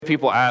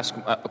People ask,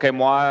 okay,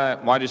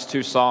 why just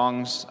two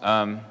songs?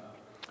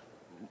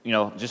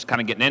 Just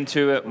kind of getting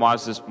into it.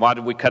 Why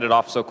did we cut it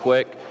off so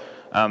quick?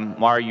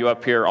 Why are you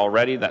up here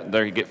already?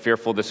 They get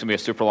fearful this is going to be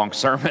a super long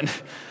sermon.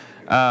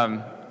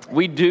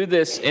 We do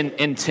this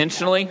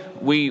intentionally.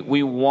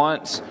 We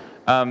want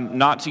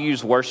not to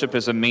use worship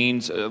as a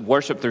means,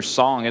 worship through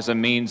song as a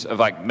means of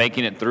like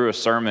making it through a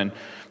sermon.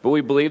 But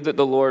we believe that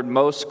the Lord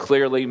most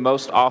clearly,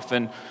 most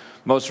often,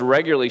 most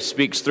regularly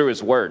speaks through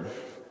His Word.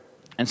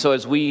 And so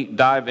as we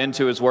dive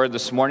into His Word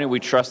this morning,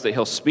 we trust that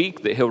He'll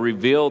speak, that He'll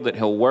reveal, that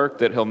He'll work,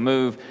 that He'll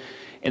move.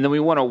 And then we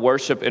want to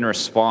worship in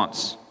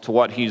response to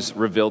what He's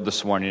revealed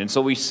this morning. And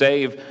so we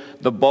save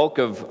the bulk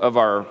of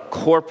our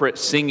corporate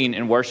singing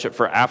and worship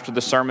for after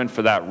the sermon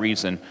for that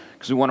reason.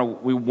 Because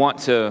we want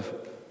to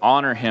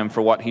honor Him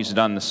for what He's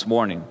done this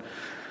morning.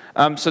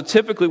 So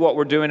typically what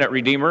we're doing at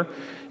Redeemer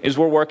is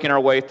we're working our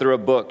way through a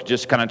book,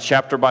 just kind of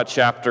chapter by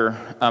chapter,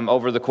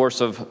 over the course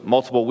of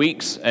multiple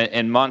weeks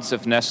and months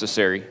if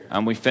necessary.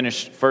 We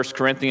finished 1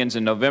 Corinthians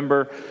in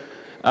November,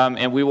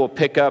 and we will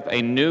pick up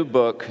a new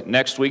book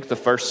next week, the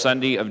first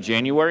Sunday of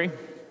January.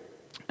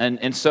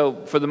 And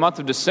so for the month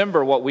of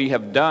December, what we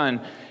have done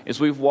is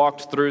we've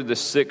walked through the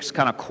 6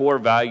 kind of core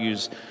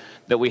values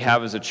that we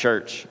have as a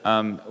church.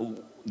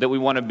 That we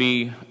want to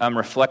be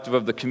reflective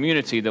of the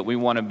community, that we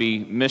want to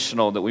be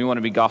missional, that we want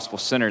to be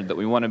gospel-centered, that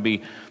we want to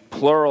be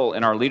plural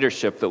in our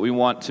leadership, that we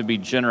want to be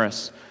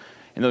generous,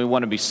 and that we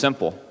want to be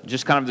simple.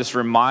 Just kind of this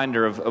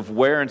reminder of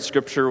where in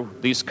Scripture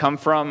these come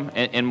from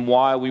and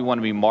why we want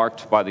to be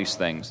marked by these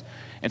things.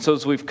 And so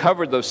as we've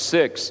covered those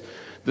 6,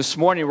 this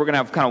morning we're going to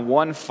have kind of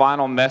one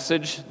final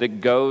message that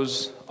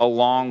goes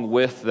along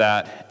with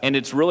that. And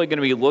it's really going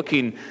to be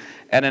looking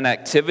at an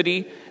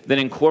activity that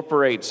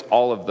incorporates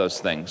all of those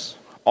things.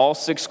 All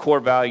 6 core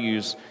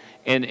values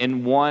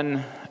in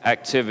one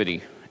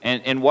activity.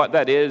 And what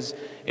that is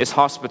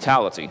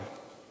hospitality.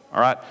 All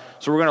right?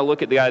 So we're going to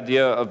look at the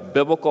idea of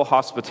biblical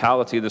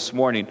hospitality this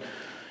morning.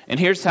 And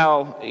here's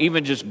how,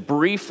 even just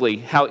briefly,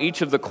 how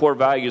each of the core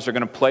values are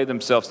going to play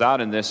themselves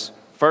out in this.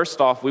 First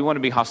off, we want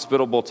to be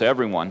hospitable to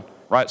everyone.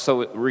 Right?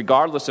 So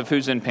regardless of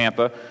who's in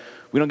Pampa,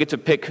 we don't get to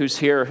pick who's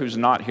here or who's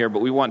not here,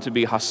 but we want to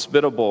be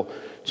hospitable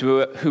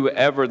to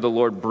whoever the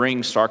Lord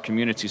brings to our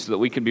community so that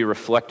we can be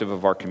reflective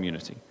of our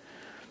community.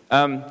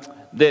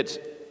 That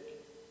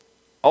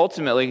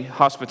ultimately,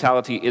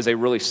 hospitality is a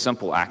really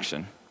simple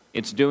action.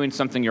 It's doing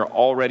something you're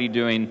already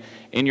doing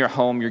in your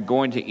home. You're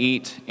going to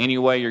eat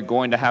anyway. You're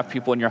going to have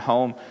people in your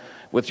home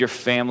with your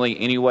family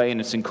anyway,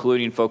 and it's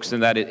including folks in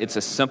that. It's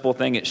a simple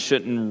thing. It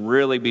shouldn't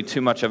really be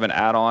too much of an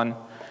add-on.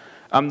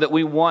 That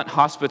we want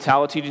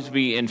hospitality to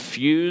be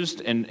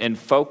infused and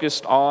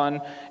focused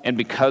on and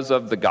because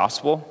of the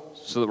gospel,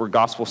 so that we're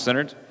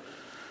gospel-centered.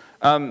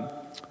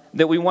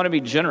 That we want to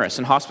be generous,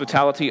 and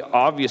hospitality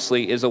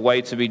obviously is a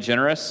way to be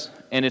generous,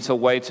 and it's a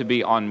way to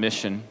be on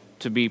mission,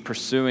 to be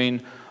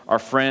pursuing our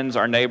friends,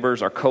 our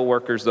neighbors, our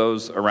coworkers,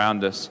 those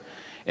around us.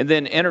 And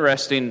then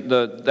interesting,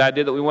 the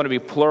idea that we want to be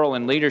plural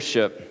in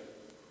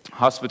leadership.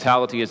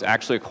 Hospitality is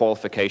actually a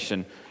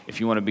qualification if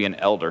you want to be an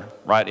elder,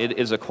 right? It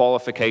is a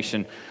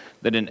qualification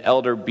that an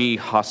elder be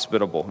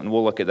hospitable. And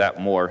we'll look at that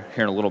more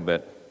here in a little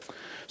bit.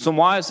 So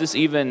why is this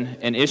even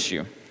an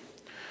issue?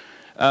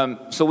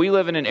 So we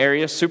live in an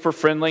area super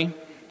friendly,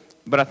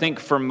 but I think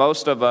for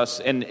most of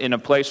us in a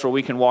place where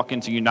we can walk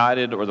into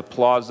United or the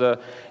Plaza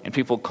and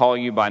people call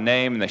you by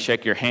name and they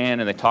shake your hand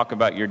and they talk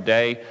about your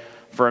day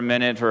for a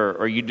minute,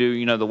 or you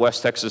do, the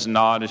West Texas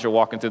nod as you're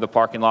walking through the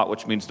parking lot,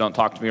 which means don't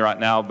talk to me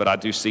right now, but I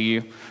do see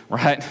you,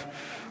 right?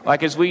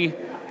 Like as we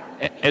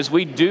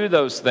do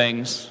those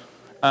things,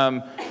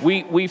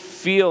 we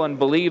feel and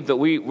believe that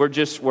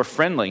we're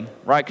friendly,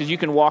 right? Because you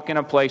can walk in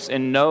a place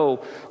and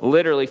know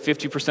literally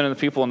 50% of the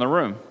people in the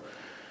room.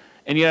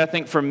 And yet I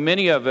think for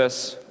many of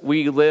us,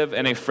 we live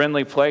in a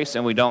friendly place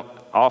and we don't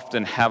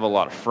often have a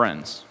lot of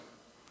friends.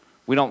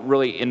 We don't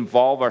really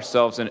involve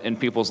ourselves in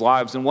people's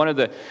lives. And one of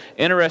the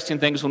interesting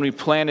things when we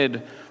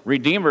planted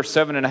Redeemer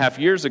 7.5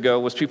 years ago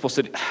was people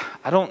said,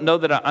 I don't know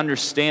that I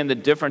understand the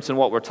difference in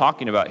what we're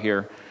talking about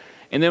here.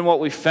 And then what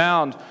we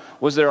found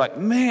was they're like,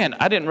 man,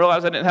 I didn't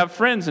realize I didn't have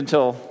friends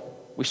until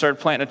we started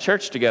planting a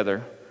church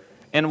together.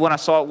 And when I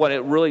saw what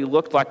it really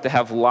looked like to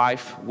have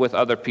life with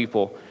other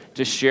people,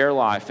 to share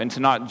life, and to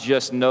not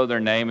just know their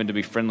name and to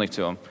be friendly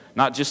to them,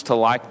 not just to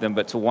like them,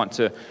 but to want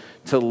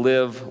to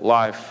live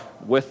life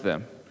with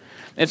them.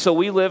 And so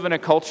we live in a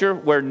culture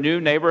where new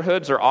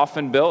neighborhoods are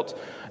often built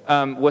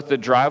with the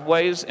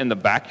driveways in the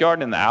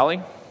backyard and the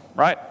alley,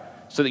 right?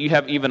 So that you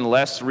have even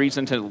less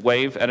reason to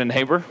wave at a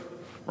neighbor.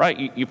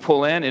 Right, you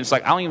pull in, and it's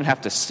like I don't even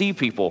have to see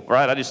people,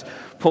 right? I just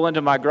pull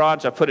into my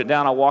garage, I put it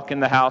down, I walk in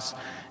the house,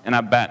 and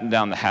I batten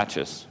down the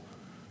hatches.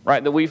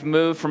 Right, that we've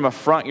moved from a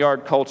front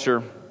yard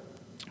culture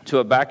to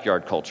a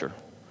backyard culture.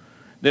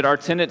 That our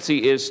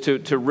tendency is to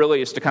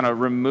kind of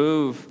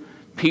remove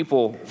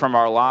people from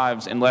our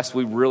lives unless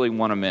we really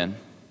want them in.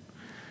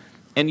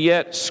 And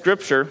yet,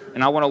 Scripture,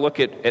 and I want to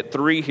look at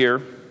 3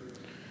 here.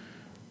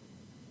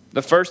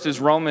 The first is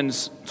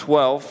Romans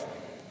 12,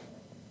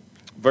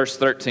 verse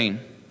 13.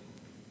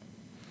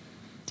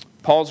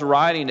 Paul's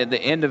writing at the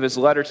end of his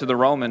letter to the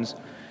Romans,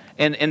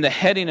 and the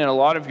heading in a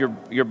lot of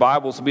your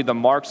Bibles will be the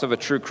marks of a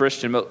true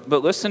Christian.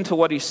 But listen to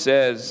what he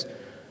says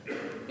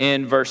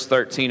in verse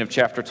 13 of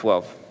chapter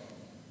 12.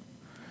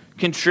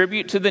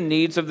 Contribute to the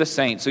needs of the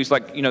saints. So he's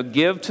like,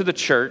 give to the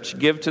church,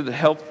 give to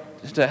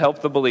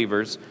help the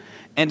believers,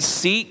 and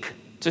seek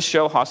to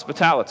show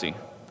hospitality.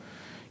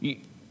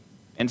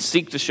 And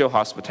seek to show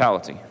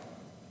hospitality.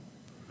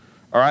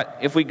 All right,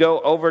 if we go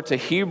over to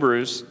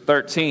Hebrews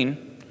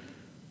 13,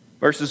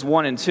 verses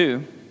 1 and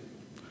 2,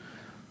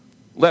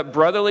 let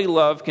brotherly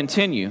love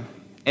continue,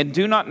 and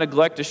do not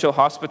neglect to show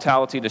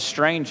hospitality to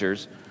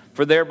strangers,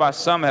 for thereby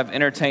some have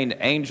entertained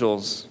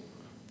angels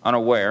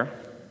unaware.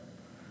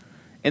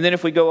 And then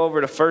if we go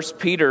over to 1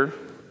 Peter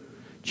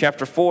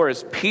chapter 4,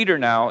 as Peter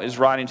now is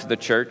writing to the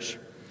church,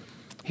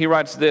 he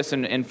writes this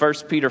in 1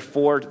 Peter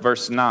 4,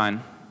 verse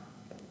 9.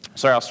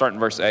 Sorry, I'll start in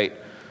verse 8.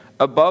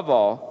 Above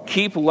all,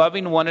 keep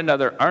loving one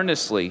another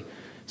earnestly,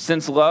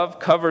 since love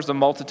covers a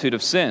multitude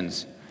of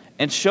sins,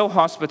 and show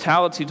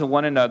hospitality to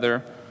one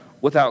another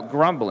without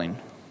grumbling.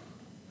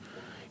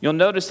 You'll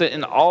notice that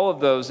in all of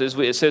those,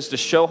 it says to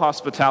show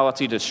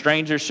hospitality to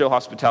strangers, show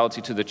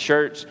hospitality to the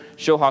church,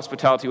 show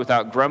hospitality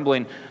without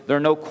grumbling. There are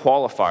no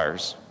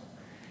qualifiers.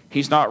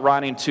 He's not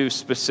writing to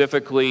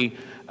specifically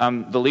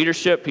the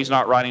leadership. He's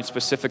not writing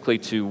specifically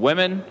to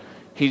women.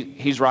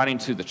 He's writing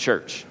to the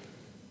church.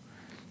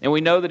 And we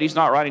know that he's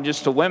not writing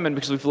just to women,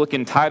 because if we look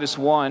in Titus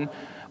 1,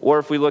 or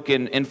if we look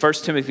in 1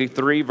 Timothy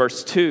 3,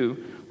 verse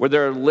 2, where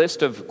there are a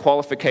list of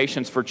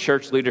qualifications for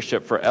church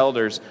leadership for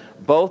elders,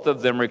 both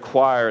of them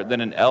require that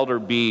an elder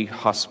be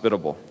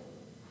hospitable.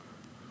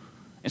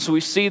 And so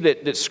we see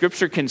that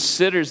Scripture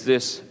considers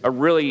this a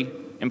really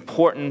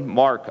important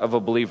mark of a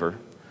believer,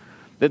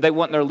 that they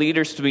want their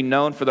leaders to be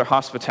known for their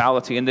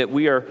hospitality, and that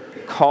we are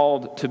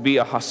called to be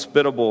a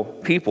hospitable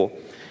people.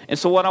 And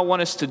so what I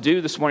want us to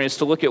do this morning is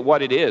to look at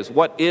what it is.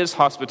 What is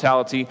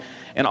hospitality,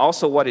 and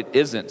also what it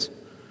isn't.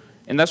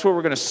 And that's where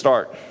we're going to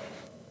start.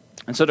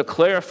 And so to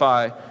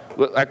clarify,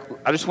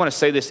 I just want to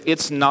say this: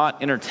 it's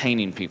not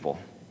entertaining people.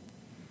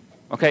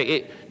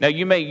 Okay, now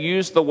you may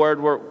use the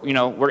word,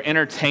 we're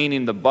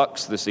entertaining the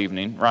Bucks this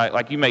evening, right?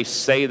 Like you may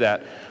say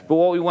that. But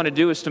what we want to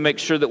do is to make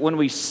sure that when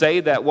we say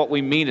that, what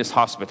we mean is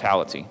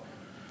hospitality,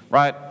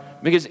 right?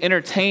 Because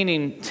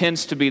entertaining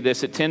tends to be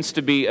this. It tends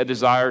to be a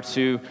desire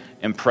to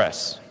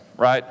impress,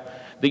 right?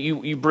 That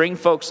you bring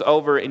folks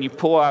over and you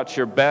pull out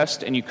your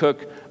best and you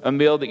cook a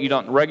meal that you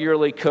don't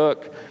regularly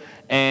cook,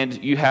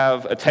 and you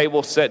have a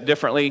table set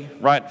differently,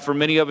 right? For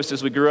many of us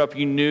as we grew up,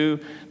 you knew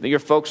that your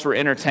folks were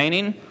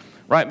entertaining,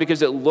 right?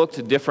 Because it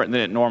looked different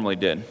than it normally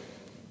did,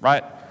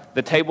 right?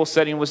 The table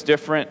setting was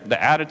different,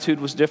 the attitude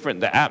was different,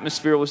 the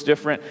atmosphere was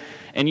different,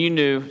 and you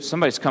knew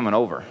somebody's coming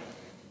over,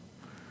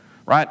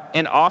 right?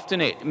 And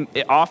often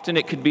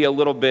it could be a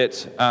little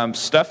bit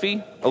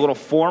stuffy, a little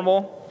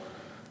formal,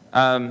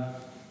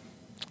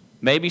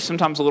 maybe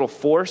sometimes a little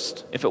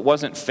forced if it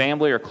wasn't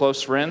family or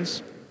close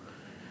friends.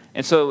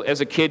 And so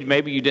as a kid,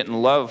 maybe you didn't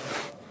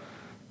love,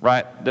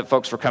 right, that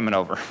folks were coming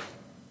over.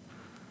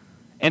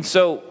 And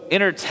so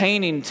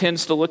entertaining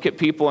tends to look at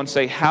people and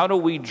say, how do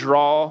we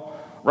draw,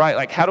 right,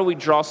 like how do we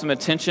draw some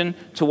attention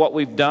to what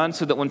we've done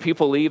so that when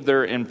people leave,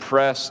 they're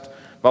impressed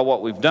by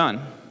what we've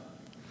done?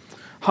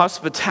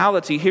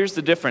 Hospitality, here's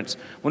the difference.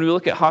 When we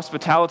look at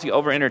hospitality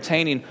over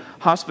entertaining,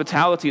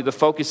 hospitality, the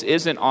focus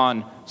isn't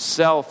on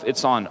self,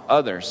 it's on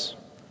others,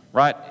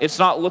 right? It's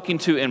not looking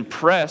to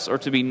impress or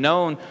to be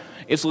known.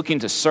 It's looking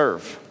to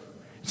serve.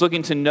 It's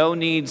looking to know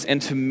needs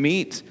and to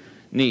meet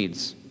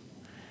needs.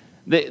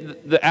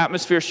 The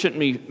atmosphere shouldn't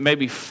be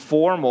maybe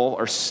formal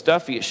or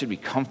stuffy. It should be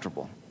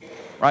comfortable,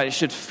 right? It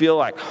should feel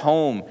like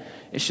home.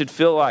 It should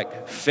feel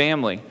like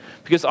family.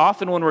 Because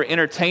often when we're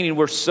entertaining,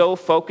 we're so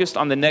focused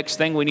on the next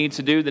thing we need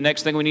to do, the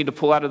next thing we need to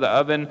pull out of the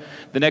oven,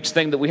 the next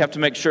thing that we have to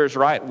make sure is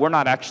right, we're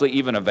not actually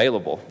even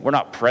available. We're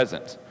not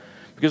present.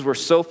 Because we're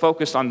so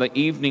focused on the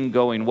evening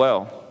going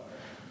well.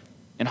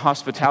 In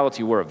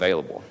hospitality, we're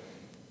available.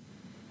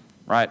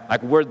 Right?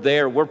 Like we're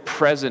there, we're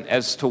present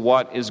as to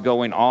what is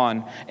going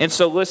on. And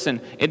so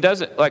listen,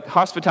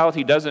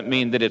 hospitality doesn't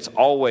mean that it's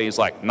always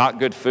like not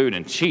good food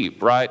and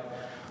cheap, right?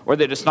 Or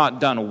that it's not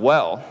done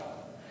well.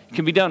 It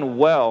can be done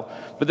well,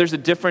 but there's a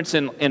difference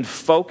in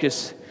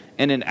focus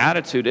and in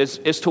attitude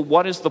as to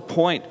what is the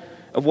point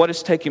of what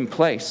is taking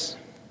place.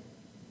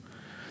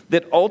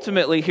 That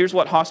ultimately, here's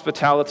what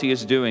hospitality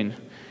is doing.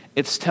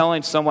 It's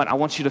telling someone, I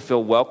want you to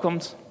feel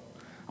welcomed.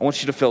 I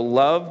want you to feel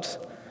loved.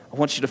 I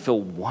want you to feel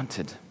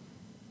wanted.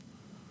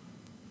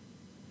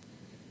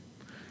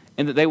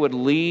 And that they would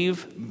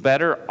leave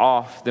better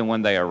off than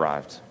when they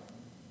arrived.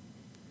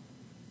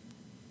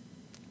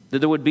 That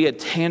there would be a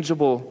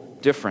tangible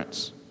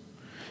difference.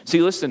 See,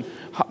 listen,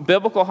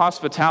 biblical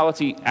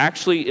hospitality,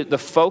 actually, the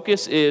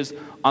focus is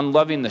on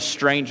loving the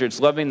stranger. It's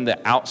loving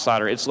the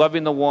outsider. It's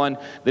loving the one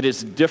that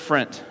is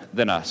different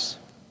than us.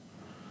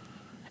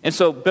 And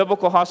so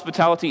biblical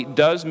hospitality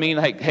does mean,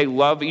 hey,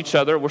 love each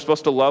other. We're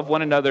supposed to love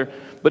one another.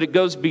 But it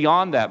goes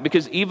beyond that,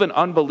 because even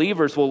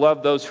unbelievers will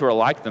love those who are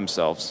like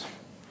themselves.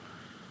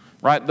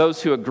 right?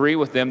 Those who agree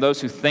with them,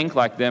 those who think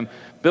like them.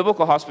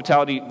 Biblical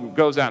hospitality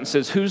goes out and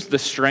says, who's the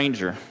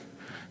stranger?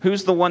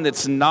 Who's the one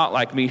that's not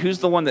like me? Who's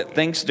the one that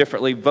thinks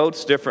differently,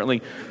 votes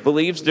differently,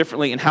 believes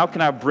differently? And how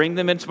can I bring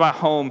them into my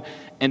home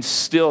and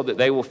still that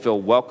they will feel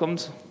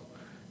welcomed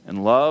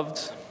and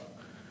loved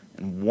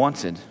and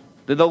wanted?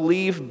 That they'll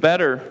leave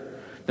better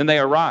than they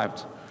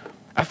arrived.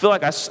 I feel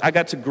like I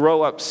got to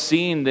grow up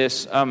seeing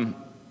this.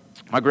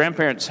 My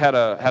grandparents had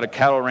a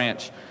cattle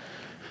ranch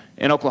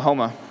in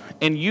Oklahoma.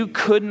 And you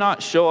could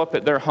not show up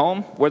at their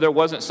home where there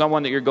wasn't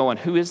someone that you're going,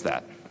 who is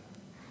that?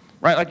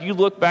 Right? Like you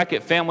look back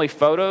at family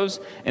photos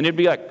and it'd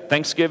be like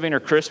Thanksgiving or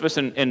Christmas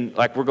and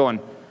like we're going,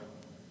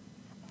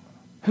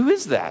 who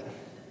is that?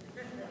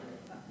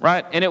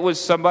 Right? And it was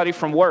somebody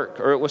from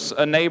work or it was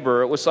a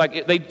neighbor. It was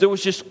like, there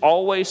was just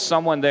always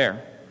someone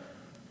there.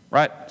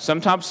 Right?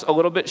 Sometimes a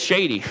little bit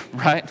shady,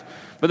 right?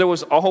 But there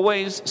was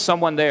always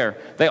someone there.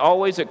 They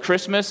always, at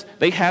Christmas,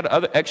 they had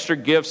other extra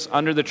gifts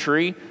under the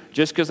tree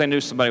just because they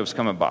knew somebody was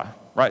coming by,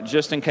 right?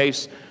 Just in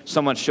case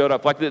someone showed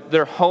up. Like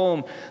their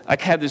home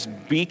had this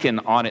beacon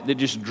on it that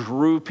just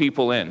drew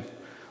people in.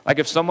 Like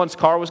if someone's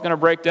car was going to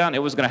break down,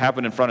 it was going to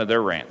happen in front of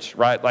their ranch,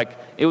 right? Like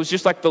it was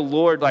just like the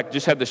Lord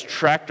just had this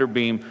tractor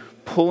beam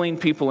pulling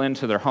people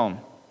into their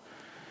home.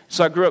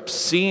 So I grew up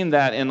seeing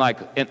that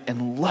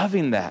and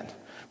loving that.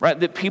 Right,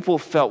 that people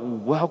felt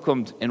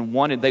welcomed and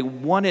wanted. They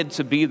wanted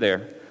to be there.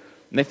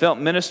 And they felt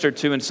ministered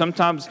to. And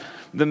sometimes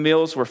the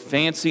meals were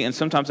fancy and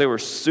sometimes they were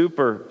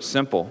super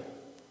simple.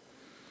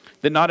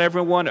 That not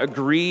everyone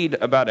agreed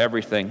about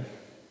everything.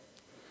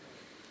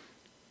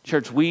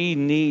 Church, we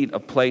need a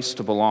place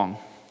to belong.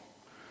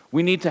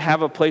 We need to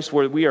have a place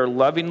where we are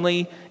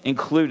lovingly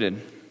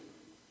included.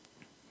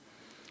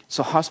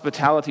 So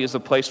hospitality is a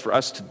place for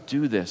us to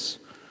do this.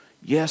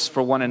 Yes,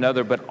 for one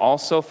another, but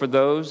also for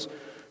those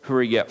who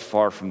are yet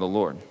far from the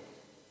Lord.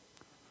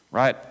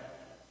 Right?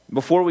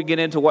 Before we get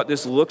into what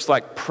this looks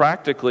like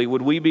practically,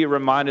 would we be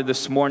reminded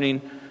this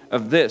morning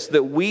of this,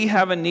 that we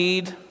have a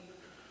need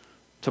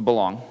to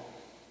belong.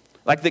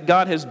 Like that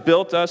God has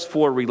built us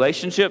for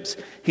relationships.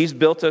 He's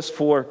built us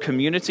for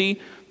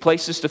community,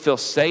 places to feel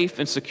safe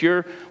and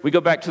secure. We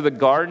go back to the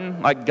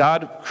garden, like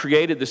God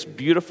created this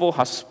beautiful,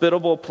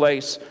 hospitable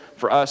place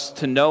for us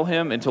to know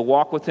Him and to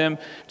walk with Him,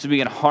 to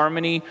be in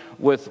harmony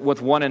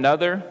with one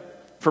another,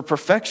 for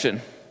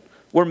perfection.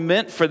 We're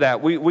meant for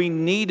that. We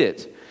need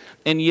it.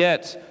 And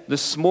yet,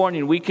 this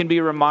morning, we can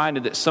be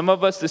reminded that some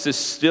of us, this is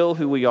still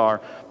who we are,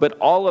 but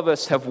all of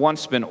us have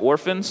once been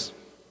orphans.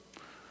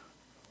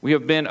 We've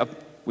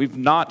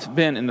not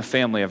been in the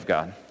family of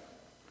God.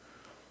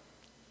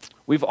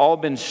 We've all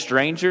been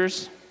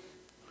strangers,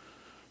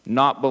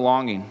 not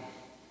belonging.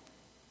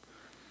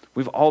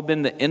 We've all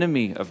been the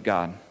enemy of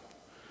God.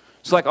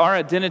 It's like our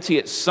identity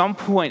at some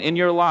point in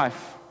your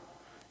life,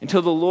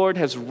 until the Lord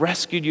has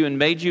rescued you and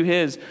made you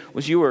His,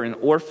 was you were an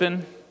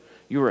orphan,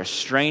 you were a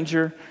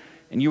stranger,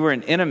 and you were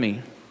an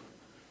enemy.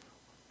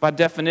 By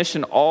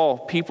definition, all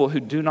people who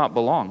do not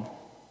belong,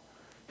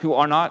 who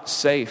are not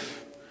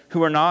safe,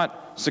 who are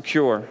not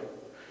secure,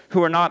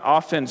 who are not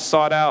often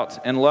sought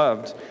out and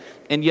loved.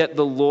 And yet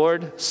the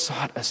Lord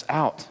sought us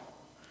out.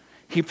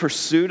 He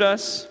pursued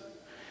us,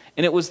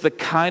 and it was the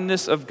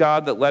kindness of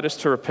God that led us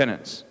to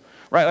repentance.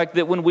 Right, like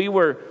that when we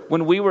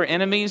were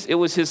enemies, it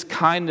was His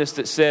kindness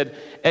that said,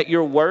 at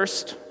your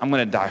worst, I'm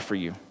going to die for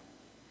you.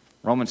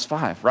 Romans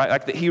 5, right?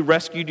 Like that He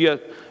rescued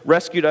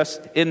us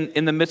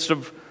in the midst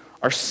of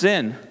our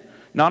sin,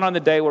 not on the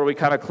day where we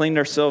kind of cleaned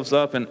ourselves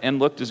up and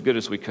looked as good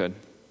as we could,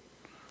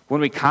 when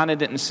we kind of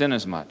didn't sin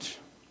as much.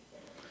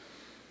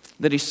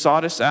 That He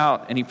sought us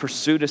out and He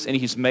pursued us and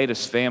He's made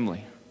us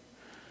family.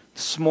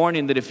 This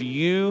morning, that if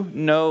you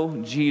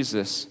know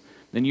Jesus,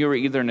 then you are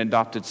either an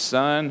adopted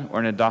son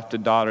or an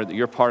adopted daughter, that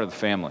you're part of the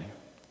family.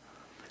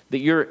 That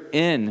you're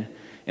in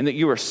and that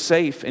you are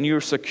safe and you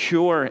are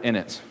secure in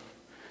it.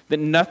 That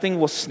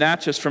nothing will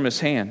snatch us from His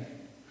hand.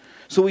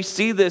 So we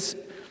see this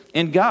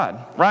in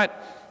God, right?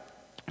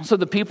 So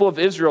the people of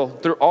Israel,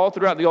 they're all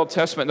throughout the Old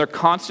Testament, they're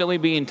constantly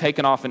being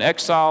taken off in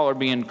exile or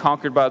being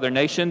conquered by other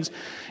nations.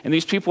 And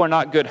these people are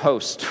not good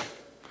hosts.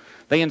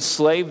 They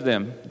enslave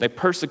them. They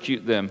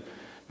persecute them.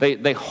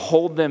 They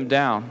hold them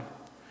down.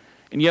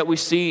 And yet we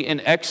see in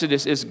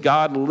Exodus as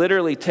God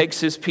literally takes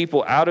His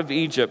people out of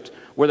Egypt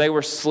where they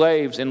were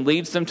slaves and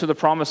leads them to the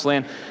promised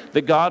land,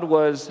 that God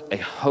was a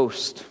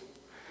host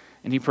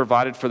and He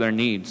provided for their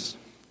needs.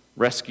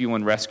 Rescue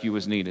when rescue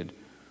was needed.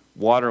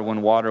 Water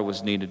when water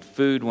was needed.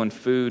 Food when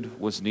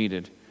food was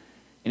needed.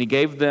 And He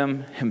gave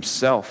them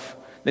Himself.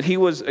 That He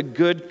was a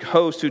good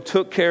host who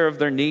took care of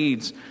their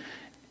needs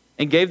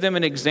and gave them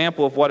an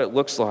example of what it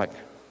looks like.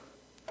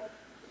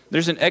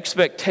 There's an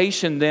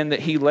expectation then that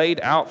He laid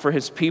out for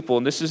His people,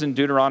 and this is in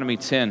Deuteronomy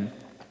 10.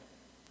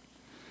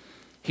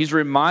 He's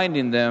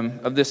reminding them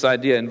of this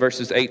idea in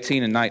verses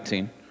 18 and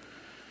 19.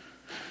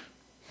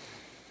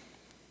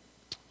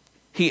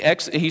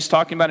 He's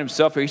talking about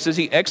Himself here. He says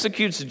He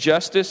executes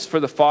justice for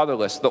the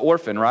fatherless, the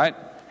orphan, right?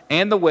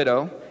 And the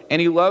widow,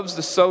 and He loves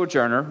the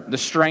sojourner, the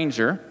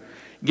stranger,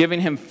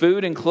 giving him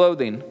food and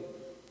clothing.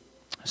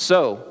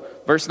 So,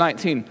 Verse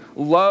 19,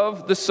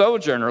 love the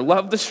sojourner,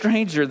 love the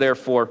stranger,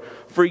 therefore,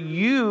 for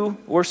you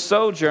were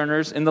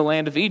sojourners in the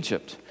land of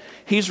Egypt.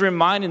 He's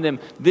reminding them,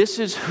 this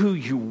is who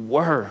you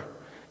were.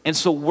 And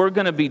so we're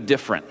going to be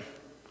different.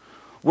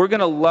 We're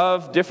going to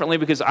love differently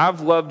because I've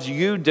loved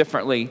you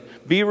differently.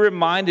 Be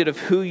reminded of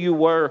who you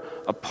were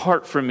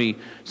apart from me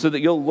so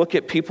that you'll look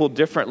at people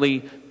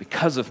differently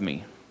because of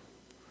me.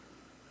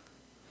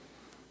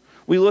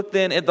 We look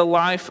then at the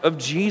life of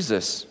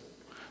Jesus,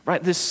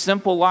 right? This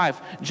simple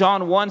life.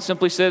 John 1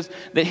 simply says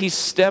that he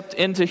stepped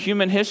into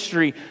human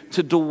history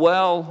to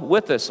dwell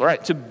with us,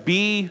 right? To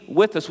be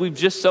with us. We've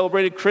just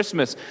celebrated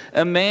Christmas.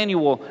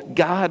 Emmanuel,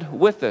 God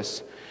with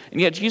us. And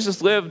yet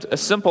Jesus lived a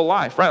simple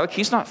life, right? Like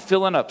he's not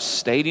filling up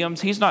stadiums.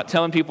 He's not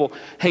telling people,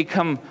 hey,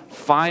 come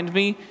find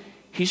me.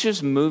 He's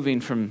just moving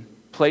from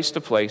place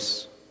to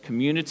place,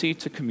 community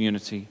to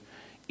community,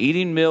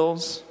 eating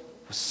meals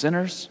with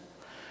sinners,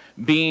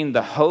 being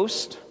the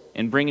host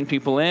and bringing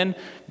people in,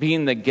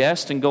 being the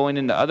guest and going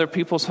into other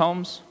people's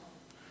homes,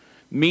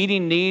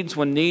 meeting needs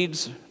when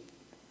needs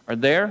are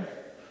there.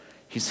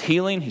 He's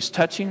healing, he's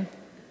touching,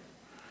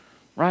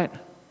 right?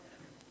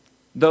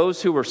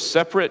 Those who were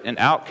separate and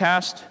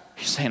outcast,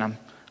 he's saying,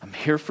 I'm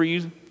here for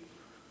you.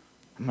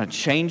 I'm going to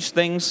change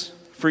things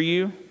for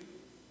you.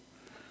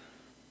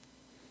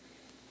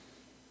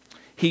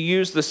 He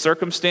used the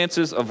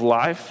circumstances of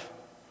life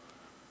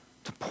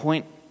to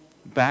point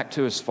back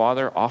to his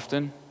Father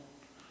often.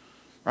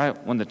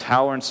 Right? When the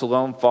tower in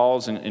Siloam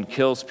falls and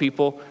kills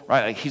people,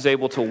 right? Like he's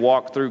able to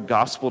walk through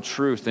gospel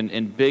truth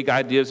and big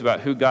ideas about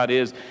who God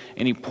is.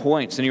 And he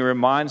points and he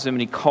reminds them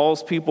and he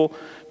calls people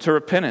to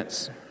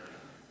repentance.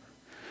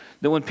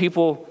 That when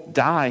people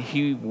die,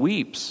 he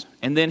weeps.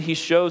 And then he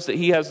shows that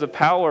he has the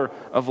power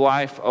of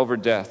life over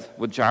death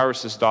with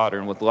Jairus' daughter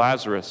and with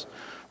Lazarus,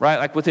 right?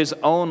 Like with his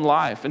own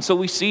life. And so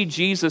we see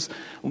Jesus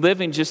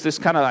living just this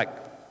kind of like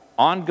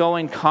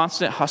ongoing,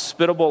 constant,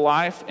 hospitable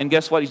life. And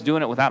guess what? He's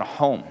doing it without a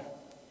home.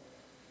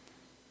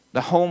 The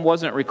home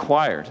wasn't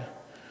required,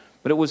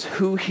 but it was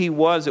who he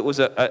was. It was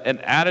an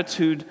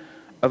attitude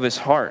of his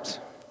heart.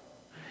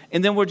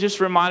 And then we're just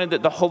reminded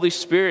that the Holy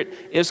Spirit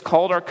is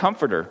called our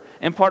comforter.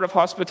 And part of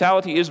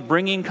hospitality is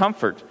bringing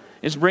comfort,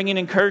 is bringing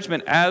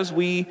encouragement as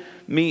we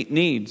meet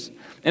needs.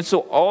 And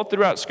so all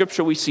throughout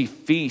Scripture we see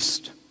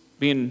feast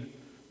being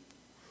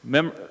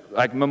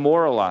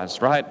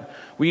memorialized, right?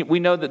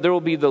 We know that there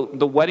will be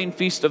the wedding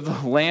feast of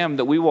the Lamb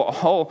that we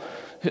will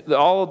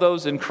all of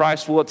those in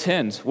Christ will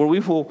attend, where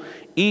we will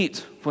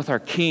eat with our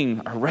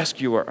King, our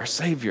rescuer, our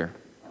Savior.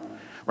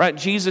 Right?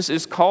 Jesus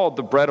is called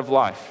the bread of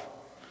life.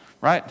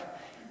 Right?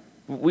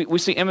 We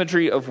see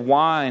imagery of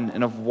wine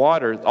and of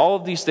water, all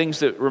of these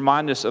things that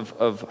remind us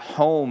of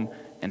home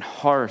and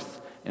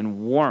hearth and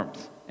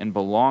warmth and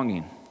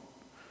belonging.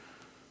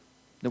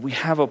 That we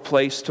have a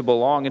place to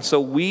belong. And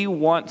so we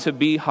want to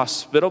be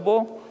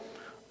hospitable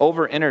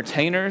over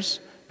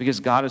entertainers because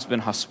God has been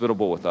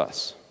hospitable with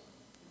us.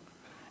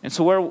 And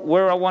so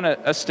where I want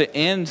us to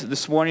end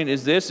this morning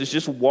is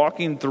just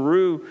walking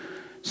through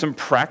some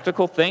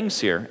practical things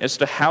here as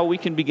to how we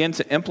can begin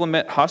to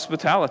implement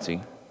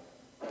hospitality.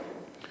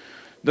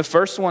 The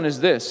first one is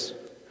this,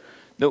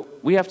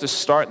 that we have to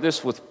start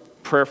this with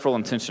prayerful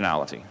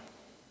intentionality.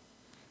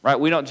 Right?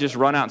 We don't just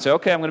run out and say,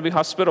 okay, I'm going to be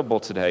hospitable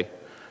today.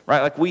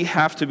 Right? Like we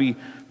have to be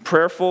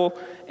prayerful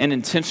and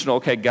intentional.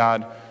 Okay,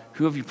 God,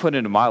 who have you put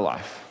into my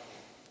life?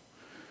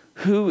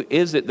 Who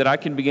is it that I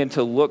can begin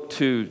to look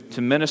to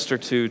minister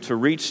to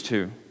reach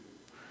to?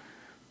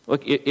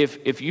 Look,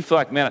 if you feel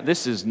like, man,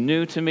 this is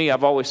new to me,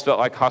 I've always felt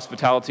like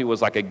hospitality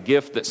was like a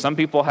gift that some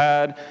people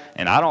had,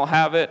 and I don't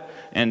have it,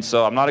 and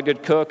so I'm not a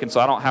good cook, and so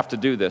I don't have to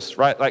do this,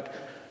 right? Like,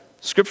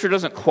 Scripture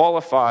doesn't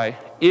qualify,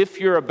 if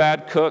you're a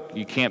bad cook,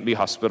 you can't be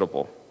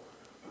hospitable,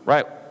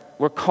 right?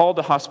 We're called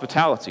to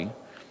hospitality.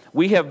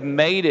 We have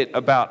made it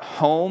about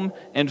home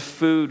and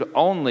food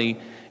only,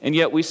 and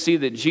yet we see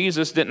that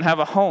Jesus didn't have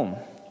a home.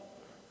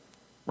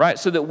 Right?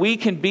 So that we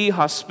can be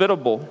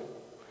hospitable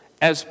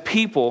as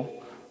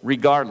people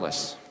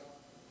regardless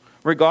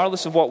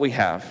of what we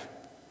have.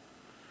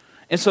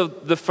 And so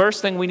the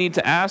first thing we need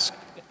to ask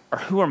are,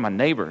 who are my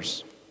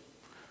neighbors?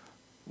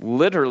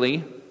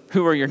 Literally,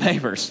 who are your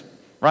neighbors?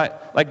 Right?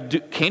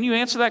 Like, can you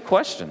answer that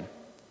question?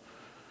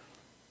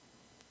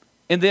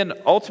 And then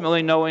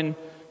ultimately knowing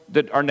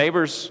that our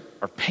neighbors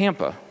are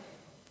Pampa.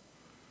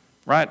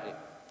 Right?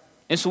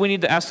 And so we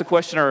need to ask the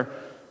question,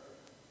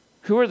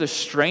 who are the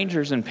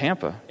strangers in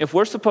Pampa? If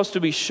we're supposed to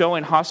be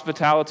showing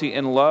hospitality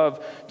and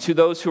love to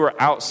those who are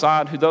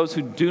outside, those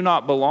who do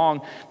not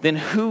belong, then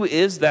who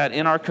is that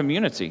in our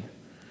community?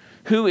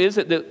 Who is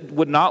it that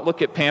would not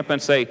look at Pampa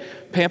and say,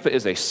 Pampa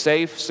is a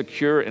safe,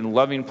 secure, and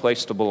loving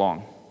place to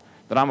belong?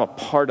 That I'm a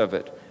part of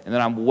it, and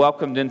that I'm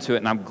welcomed into it,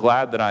 and I'm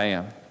glad that I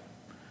am.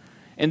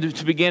 And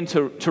to begin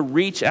to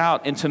reach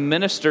out and to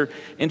minister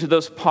into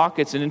those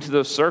pockets and into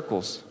those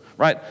circles,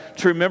 right?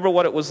 To remember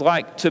what it was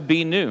like to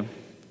be new.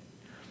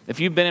 If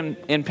you've been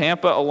in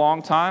Pampa a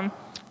long time,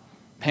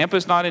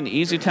 Pampa's not an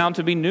easy town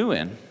to be new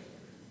in.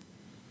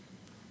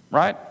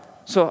 Right?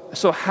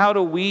 So how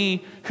do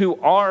we who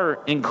are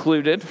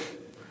included,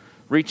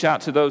 reach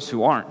out to those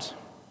who aren't.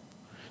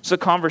 It's a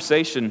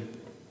conversation.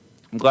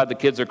 I'm glad the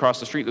kids are across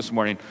the street this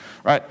morning,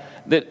 right?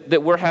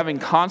 That we're having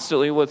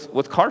constantly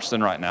with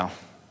Carson right now.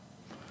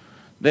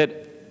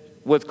 That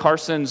with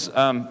Carson's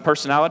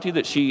personality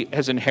that she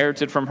has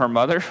inherited from her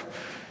mother,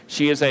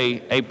 she is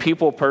a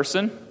people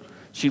person.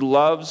 She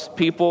loves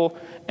people,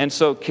 and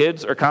so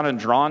kids are kind of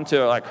drawn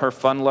to like her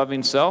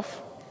fun-loving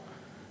self,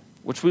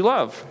 which we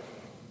love.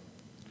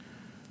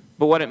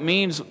 But what it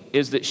means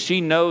is that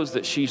she knows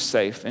that she's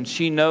safe, and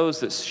she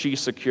knows that she's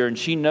secure, and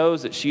she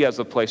knows that she has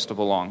a place to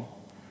belong.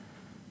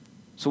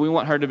 So we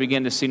want her to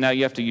begin to see, now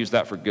you have to use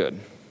that for good.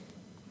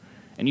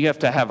 And you have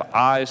to have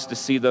eyes to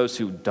see those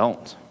who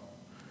don't.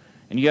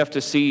 And you have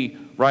to see,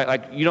 right,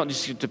 like you don't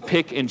just get to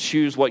pick and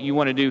choose what you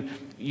want to do.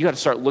 You got to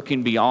start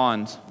looking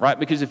beyond, right?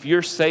 Because if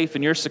you're safe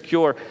and you're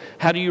secure,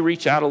 how do you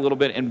reach out a little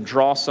bit and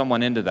draw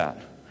someone into that?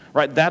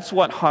 Right? That's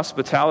what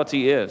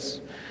hospitality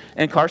is.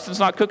 And Carson's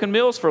not cooking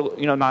meals for,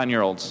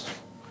 9-year-olds.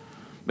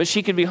 But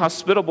she can be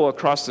hospitable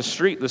across the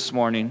street this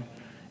morning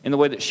in the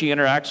way that she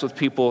interacts with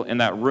people in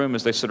that room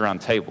as they sit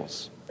around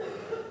tables.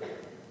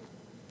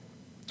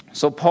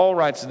 So Paul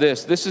writes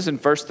this. This is in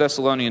 1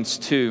 Thessalonians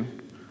 2,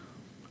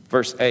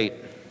 verse 8.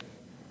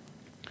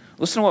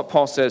 Listen to what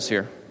Paul says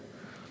here.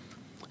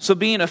 So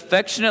being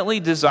affectionately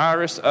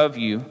desirous of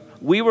you,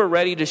 we were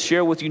ready to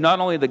share with you not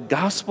only the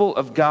gospel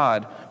of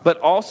God, but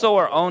also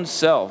our own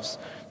selves,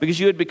 because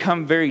you had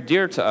become very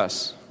dear to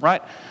us,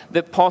 right?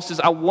 That Paul says,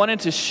 I wanted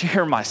to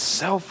share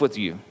myself with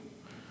you.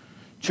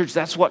 Church,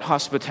 that's what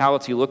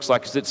hospitality looks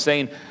like. Is it's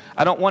saying,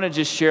 I don't want to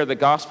just share the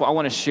gospel. I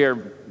want to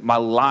share my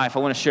life. I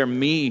want to share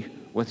me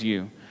with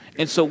you.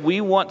 And so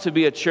we want to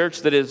be a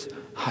church that is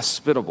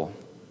hospitable.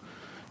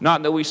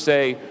 Not that we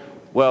say,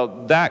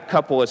 well, that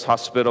couple is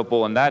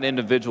hospitable and that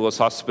individual is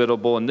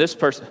hospitable and this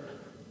person,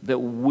 that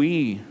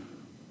we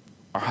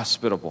are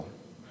hospitable.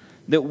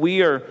 That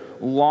we are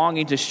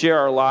longing to share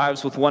our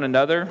lives with one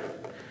another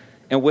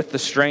and with the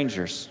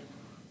strangers,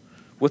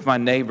 with my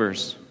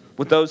neighbors,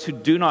 with those who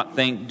do not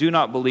think, do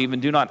not believe,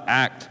 and do not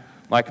act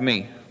like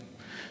me.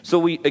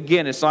 So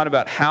again, it's not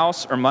about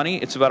house or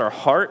money, it's about our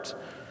heart.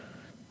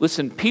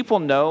 Listen, people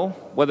know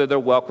whether they're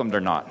welcomed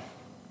or not.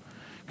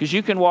 Because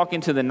you can walk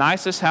into the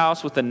nicest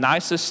house with the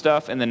nicest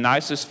stuff and the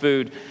nicest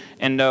food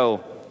and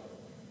know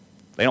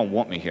they don't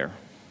want me here.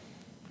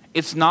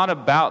 It's not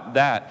about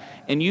that.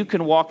 And you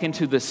can walk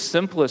into the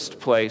simplest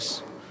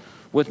place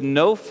with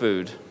no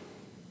food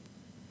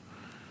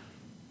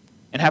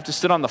and have to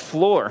sit on the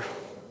floor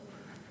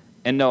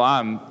and know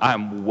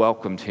I'm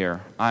welcomed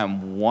here. I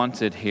am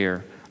wanted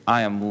here.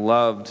 I am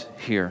loved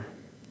here.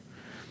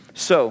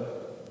 So,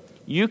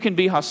 you can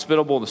be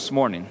hospitable this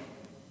morning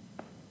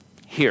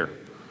here.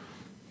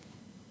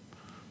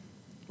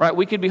 Right?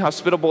 We can be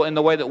hospitable in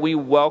the way that we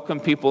welcome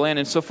people in.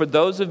 And so for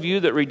those of you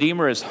that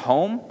Redeemer is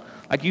home,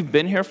 like you've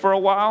been here for a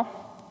while,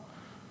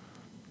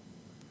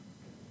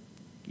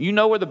 you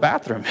know where the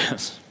bathroom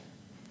is.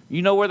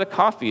 You know where the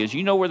coffee is.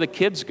 You know where the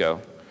kids go.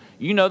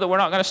 You know that we're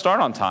not going to start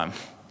on time.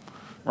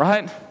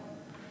 Right?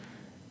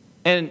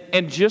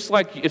 And just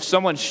like if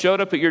someone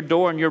showed up at your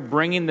door and you're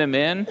bringing them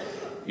in,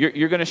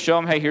 you're going to show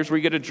them, hey, here's where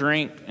you get a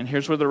drink, and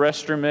here's where the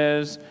restroom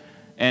is,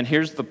 and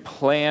here's the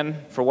plan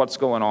for what's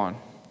going on.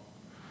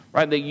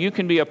 Right, that you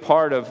can be a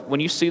part of, when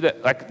you see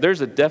that, like there's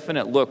a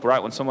definite look,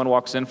 right, when someone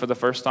walks in for the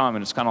first time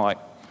and it's kind of like,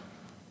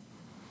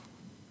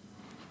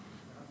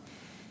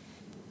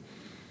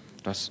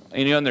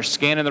 and they're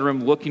scanning the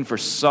room looking for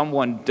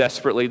someone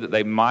desperately that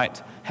they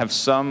might have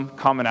some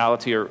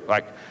commonality or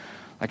like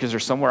is there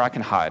somewhere I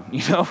can hide,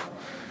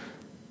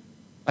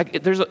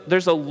 Like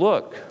there's a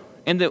look,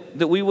 and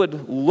that we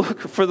would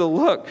look for the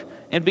look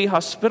and be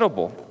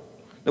hospitable,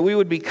 that we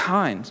would be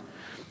kind.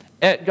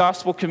 At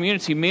Gospel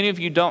Community, many of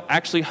you don't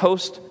actually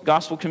host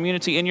Gospel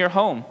Community in your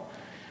home,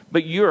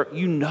 but you're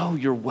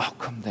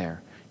welcome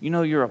there.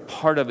 You're a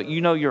part of it.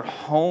 You're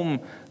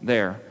home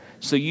there.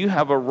 So you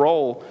have a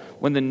role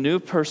when the new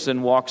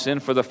person walks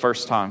in for the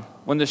first time,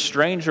 when the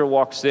stranger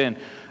walks in,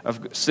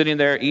 of sitting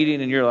there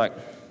eating and you're like,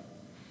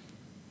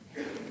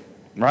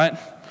 right?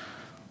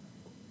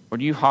 Or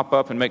do you hop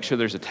up and make sure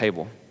there's a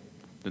table,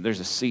 that there's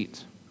a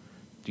seat?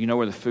 Do you know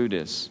where the food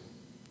is?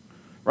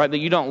 Right, that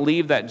you don't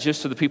leave that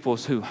just to the people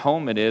whose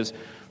home it is,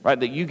 right,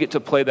 that you get to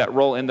play that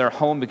role in their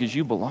home because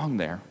you belong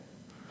there,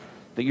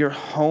 that you're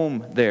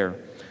home there.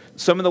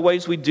 Some of the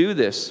ways we do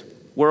this,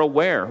 we are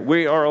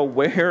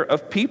aware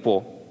of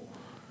people,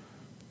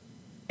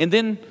 and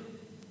then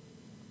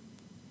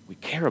we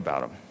care about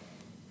them,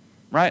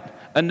 right,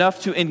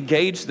 enough to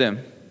engage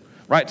them,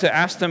 right, to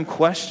ask them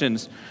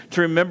questions,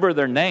 to remember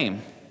their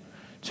name,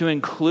 to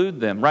include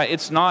them, right?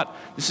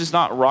 This is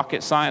not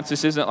rocket science.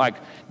 This isn't like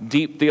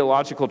deep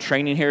theological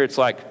training here. It's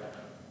like,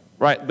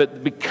 right,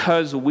 but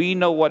because we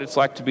know what it's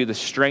like to be the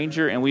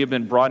stranger and we have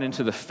been brought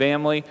into the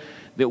family,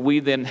 that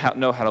we then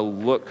know how to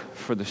look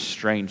for the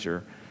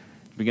stranger,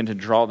 begin to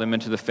draw them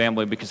into the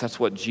family, because that's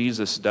what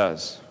Jesus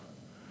does.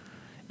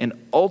 And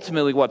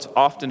ultimately what's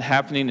often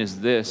happening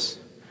is that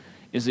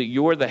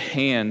you're the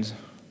hand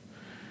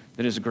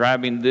that is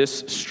grabbing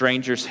this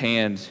stranger's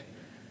hand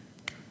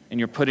and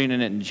you're putting it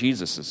in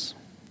Jesus's.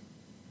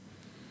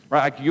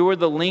 Right? Like you're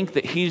the link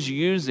that he's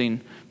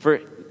using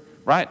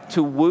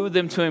to woo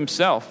them to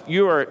himself.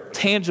 You are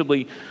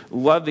tangibly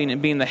loving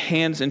and being the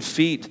hands and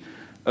feet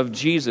of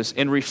Jesus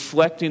and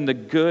reflecting the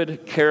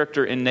good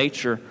character and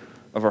nature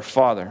of our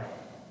Father.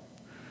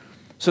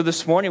 So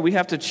this morning we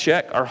have to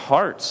check our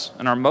hearts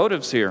and our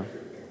motives here.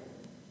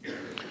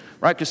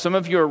 Right? Because some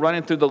of you are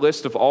running through the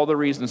list of all the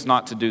reasons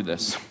not to do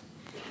this.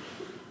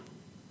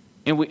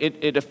 And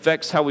it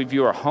affects how we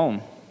view our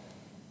home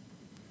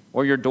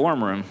or your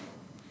dorm room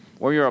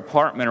or your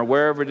apartment or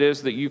wherever it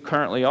is that you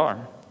currently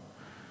are.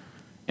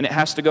 And it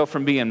has to go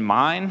from being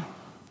mine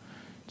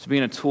to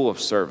being a tool of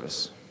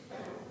service.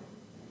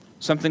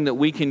 Something that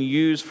we can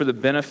use for the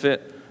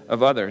benefit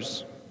of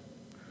others.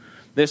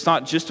 It's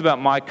not just about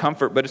my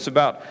comfort, but it's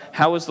about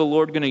how is the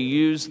Lord going to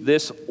use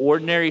this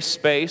ordinary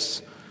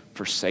space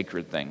for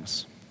sacred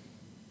things.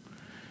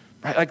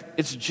 Right? Like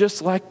it's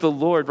just like the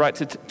Lord, right?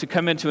 To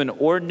come into an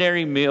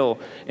ordinary meal,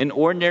 an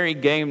ordinary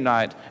game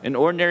night, an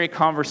ordinary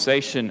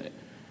conversation,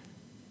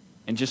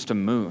 and just to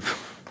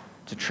move,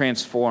 to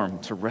transform,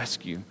 to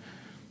rescue,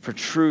 for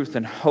truth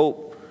and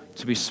hope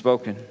to be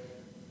spoken.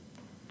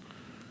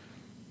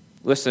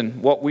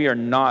 Listen, what we are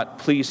not,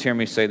 please hear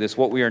me say this,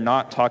 what we are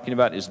not talking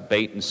about is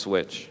bait and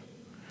switch.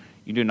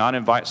 You do not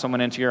invite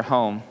someone into your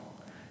home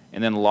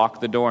and then lock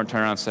the door and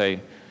turn around and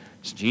say,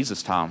 it's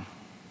Jesus time.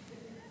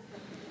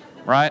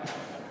 Right?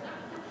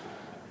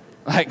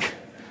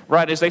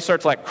 Right, as they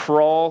start to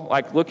crawl,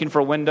 looking for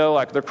a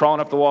window, they're crawling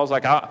up the walls,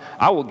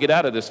 I will get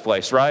out of this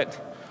place, right?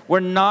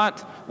 We're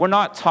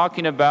not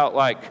talking about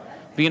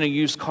being a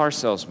used car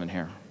salesman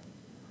here.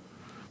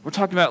 We're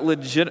talking about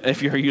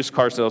if you're a used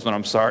car salesman,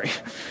 I'm sorry.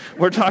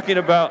 We're talking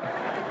about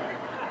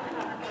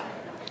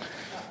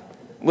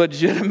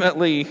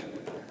legitimately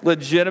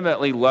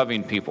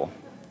loving people.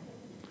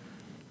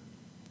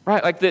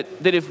 Right?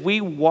 That if we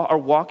are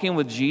walking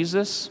with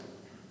Jesus,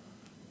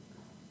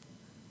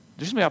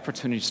 there's going to be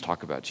opportunities to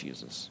talk about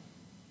Jesus.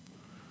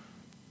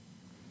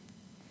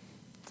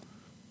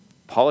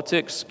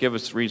 Politics give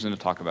us reason to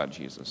talk about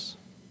Jesus.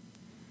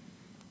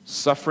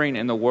 Suffering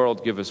in the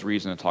world give us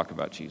reason to talk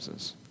about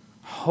Jesus.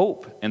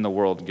 Hope in the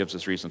world gives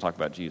us reason to talk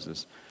about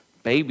Jesus.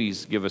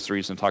 Babies give us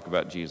reason to talk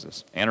about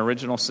Jesus. And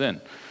original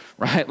sin,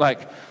 right?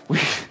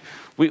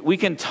 We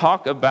can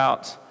talk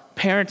about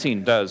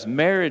parenting does,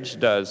 marriage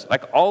does,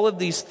 all of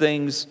these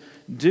things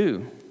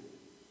do.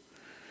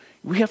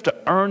 We have to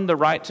earn the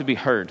right to be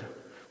heard,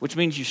 which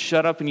means you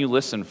shut up and you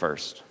listen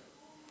first,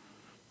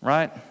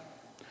 right?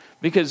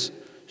 Because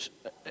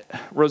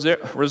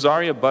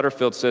Rosaria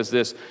Butterfield says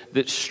this,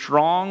 that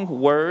strong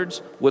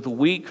words with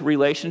weak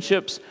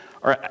relationships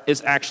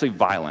is actually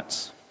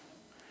violence.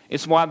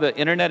 It's why the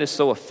internet is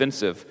so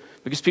offensive,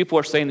 because people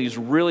are saying these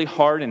really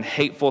hard and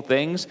hateful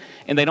things,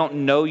 and they don't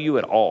know you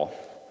at all.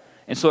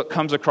 And so it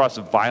comes across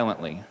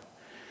violently.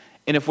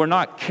 And if we're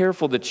not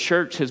careful, the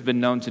church has been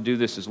known to do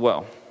this as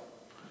well.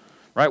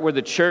 Right? Where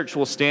the church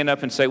will stand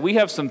up and say, we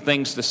have some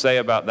things to say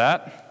about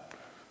that.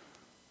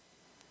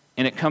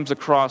 And it comes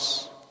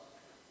across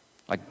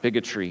like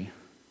bigotry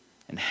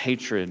and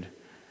hatred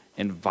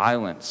and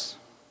violence.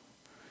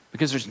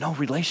 Because there's no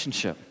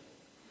relationship.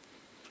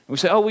 We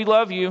say, oh, we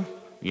love you.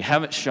 You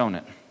haven't shown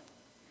it.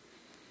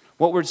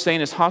 What we're saying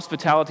is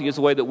hospitality is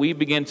a way that we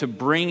begin to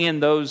bring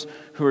in those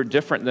who are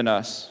different than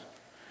us.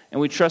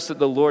 And we trust that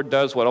the Lord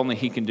does what only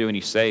He can do, and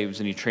He saves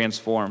and He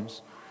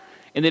transforms.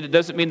 And that it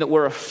doesn't mean that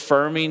we're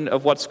affirming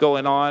of what's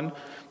going on,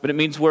 but it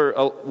means we're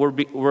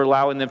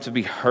allowing them to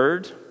be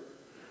heard.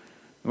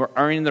 We're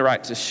earning the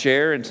right to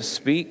share and to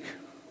speak.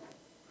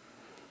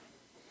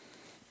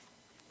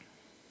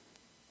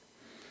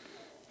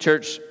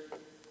 Church,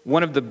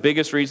 one of the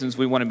biggest reasons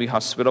we want to be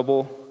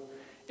hospitable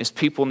is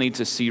people need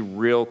to see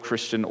real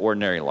Christian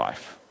ordinary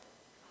life.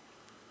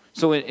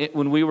 So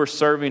when we were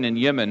serving in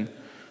Yemen,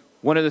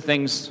 one of the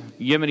things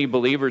Yemeni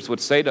believers would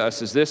say to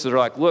us is this, they're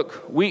like,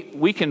 look,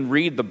 we can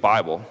read the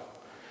Bible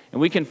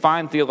and we can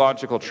find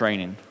theological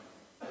training,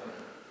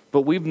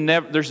 but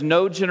there's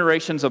no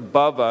generations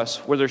above us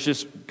where there's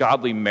just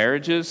godly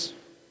marriages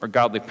or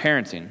godly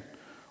parenting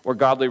or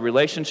godly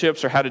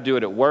relationships or how to do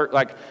it at work,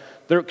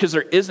 because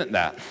there isn't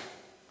that.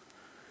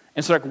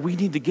 And so we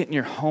need to get in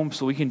your home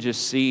so we can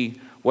just see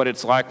what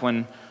it's like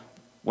when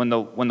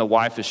the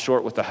wife is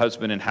short with the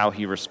husband and how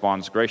he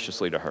responds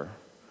graciously to her.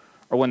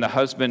 Or when the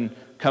husband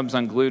comes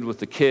unglued with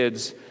the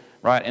kids,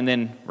 right, and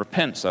then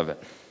repents of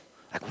it.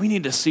 We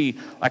need to see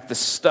the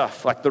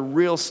stuff, the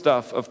real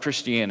stuff of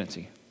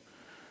Christianity.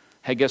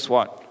 Hey, guess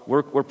what?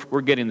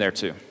 We're getting there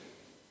too.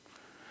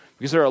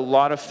 Because there are a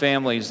lot of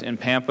families in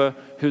Pampa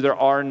who there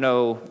are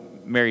no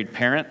married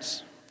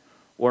parents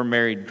or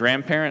married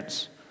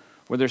grandparents,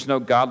 where there's no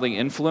godly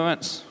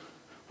influence,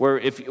 where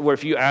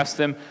if you ask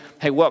them,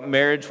 hey, what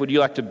marriage would you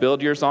like to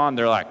build yours on?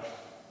 They're like,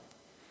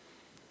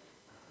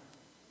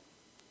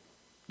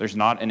 there's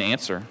not an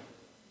answer.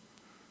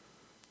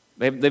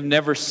 They've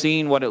never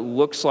seen what it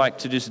looks like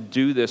to just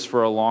do this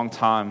for a long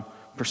time,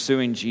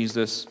 pursuing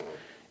Jesus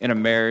in a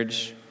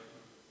marriage,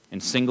 in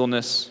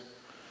singleness.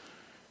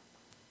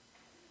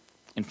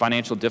 in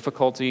financial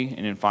difficulty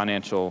and in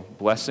financial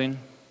blessing,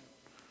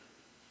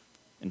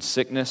 in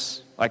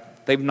sickness.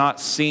 Like, they've not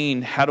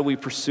seen how do we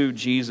pursue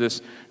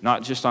Jesus,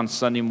 not just on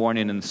Sunday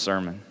morning in the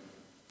sermon.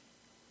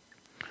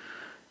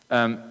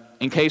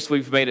 In case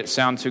we've made it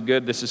sound too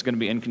good, this is going to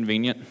be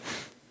inconvenient,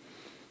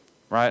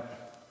 right?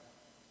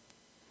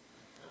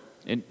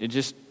 It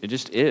just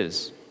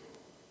is.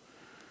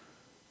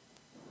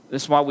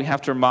 This is why we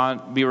have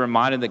to be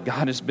reminded that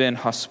God has been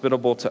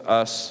hospitable to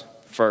us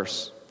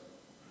first.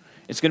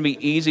 It's going to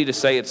be easy to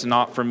say it's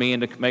not for me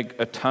and to make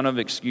a ton of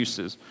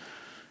excuses,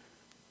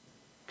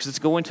 because it's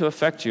going to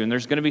affect you, and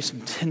there's going to be some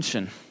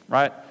tension,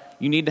 right?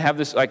 You need to have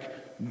this,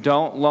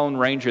 don't Lone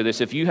Ranger this.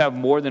 If you have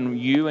more than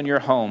you in your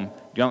home,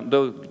 don't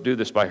do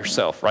this by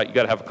yourself, right? You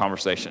got to have a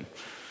conversation,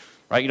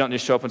 right? You don't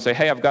just show up and say,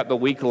 hey, I've got the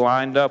week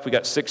lined up. We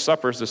got 6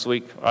 suppers this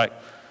week, right?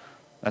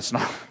 It's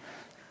not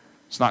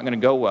going to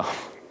go well,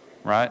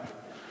 right?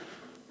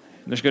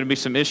 There's going to be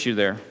some issue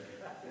there.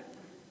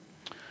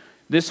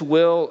 This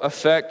will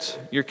affect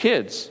your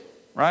kids,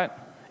 right?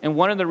 And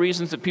one of the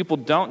reasons that people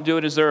don't do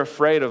it is they're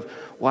afraid of,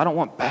 well, I don't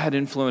want bad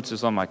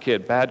influences on my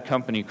kid. Bad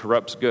company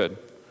corrupts good.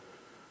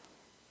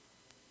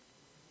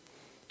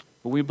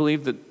 But we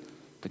believe that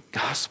the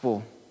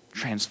gospel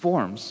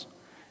transforms.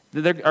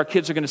 That our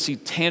kids are going to see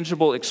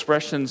tangible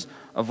expressions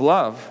of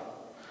love.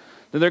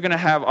 That they're going to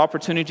have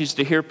opportunities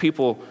to hear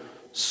people's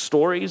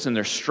stories and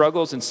their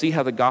struggles and see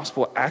how the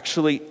gospel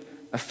actually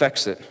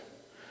affects it.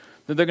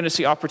 That they're going to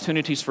see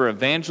opportunities for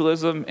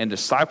evangelism and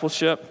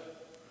discipleship.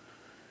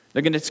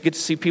 They're going to get to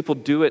see people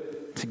do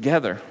it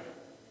together.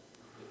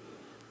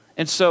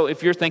 And so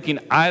if you're thinking,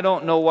 I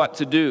don't know what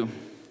to do,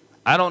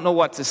 I don't know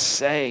what to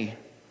say,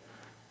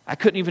 I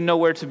couldn't even know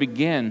where to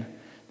begin,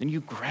 then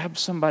you grab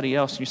somebody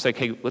else and you say,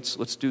 hey,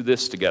 let's do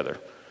this together.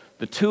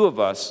 The two of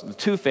us, the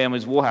two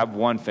families, will have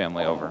one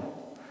family over.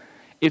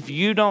 If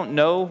you don't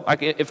know,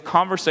 if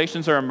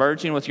conversations are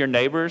emerging with your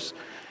neighbors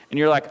and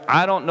you're like,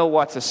 I don't know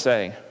what to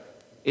say,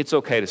 it's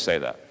okay to say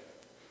that.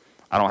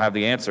 I don't have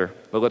the answer,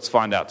 but let's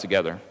find out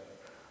together.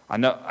 I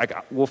know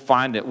we'll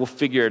find it. We'll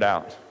figure it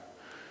out.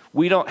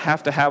 We don't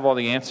have to have all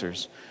the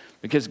answers.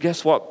 Because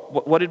guess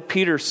what? What did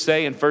Peter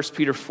say in 1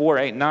 Peter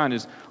 4:8-9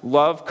 is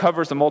love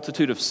covers a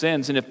multitude of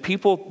sins. And if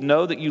people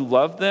know that you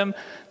love them,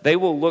 they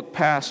will look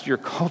past your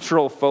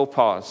cultural faux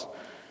pas,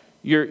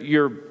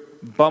 your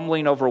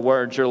bumbling over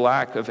words, your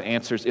lack of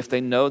answers, if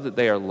they know that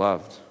they are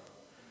loved.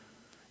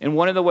 And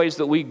one of the ways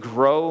that we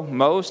grow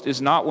most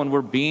is not when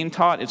we're being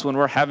taught, it's when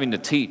we're having to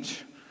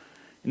teach.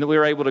 And that we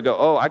were able to go,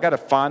 oh, I got to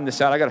find this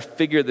out. I got to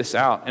figure this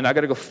out. And I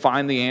got to go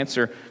find the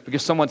answer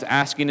because someone's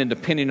asking and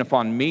depending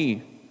upon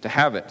me to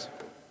have it.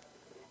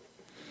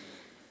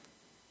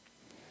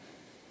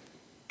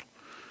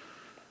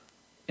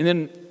 And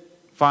then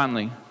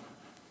finally,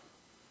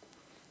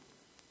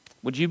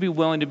 would you be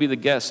willing to be the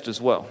guest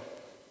as well?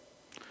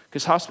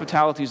 Because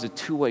hospitality is a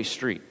two-way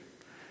street.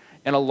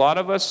 And a lot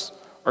of us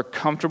are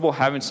comfortable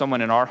having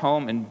someone in our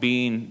home and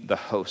being the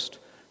host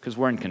because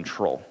we're in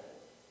control,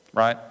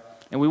 right?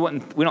 And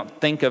we don't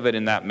think of it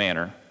in that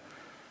manner.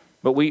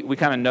 But we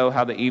kind of know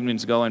how the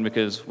evening's going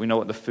because we know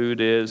what the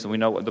food is and we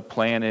know what the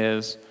plan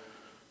is.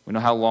 We know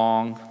how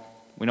long.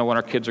 We know when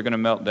our kids are going to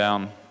melt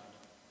down.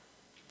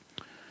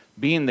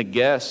 Being the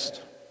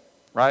guest,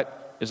 right,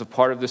 is a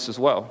part of this as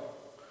well.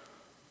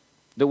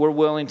 That we're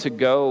willing to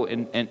go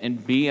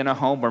and be in a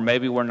home where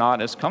maybe we're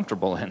not as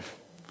comfortable in.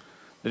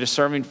 That is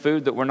serving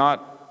food that we're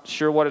not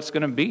sure what it's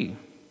going to be.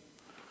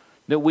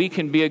 That we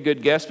can be a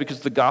good guest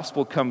because the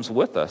gospel comes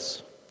with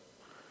us.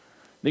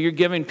 That you're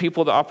giving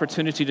people the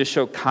opportunity to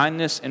show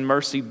kindness and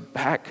mercy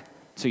back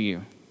to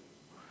you.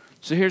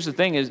 So here's the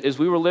thing, is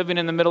we were living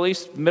in the Middle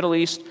East, Middle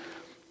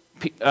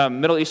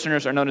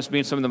Easterners are known as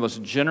being some of the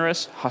most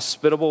generous,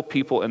 hospitable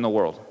people in the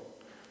world.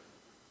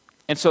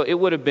 And so it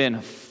would have been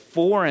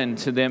foreign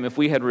to them if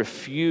we had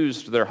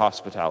refused their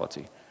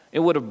hospitality. It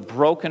would have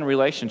broken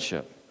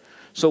relationship.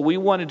 So we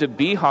wanted to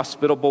be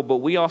hospitable, but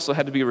we also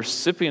had to be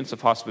recipients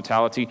of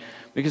hospitality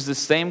because the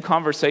same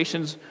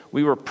conversations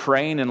we were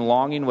praying and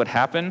longing would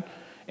happen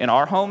in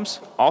our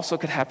homes also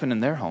could happen in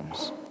their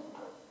homes.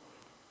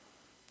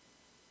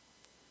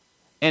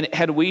 And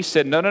had we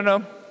said,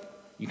 no,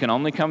 you can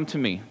only come to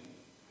me,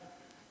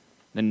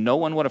 then no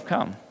one would have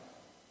come.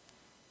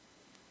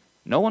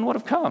 No one would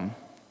have come.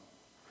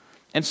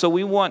 And so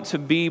we want to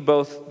be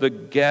both the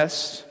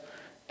guest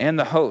and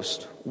the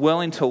host,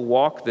 willing to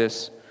walk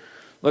this.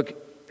 Look,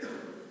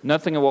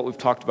 nothing of what we've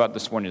talked about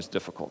this morning is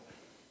difficult.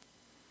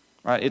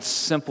 Right? It's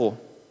simple,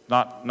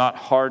 not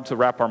hard to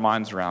wrap our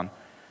minds around.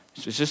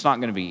 It's just not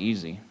going to be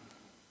easy.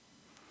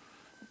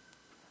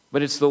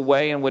 But it's the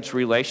way in which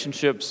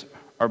relationships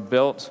are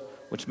built,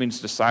 which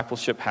means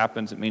discipleship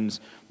happens. It means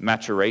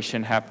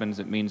maturation happens.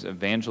 It means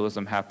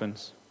evangelism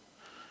happens.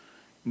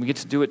 And we get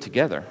to do it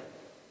together.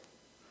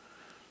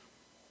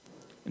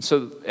 And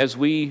so as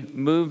we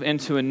move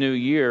into a new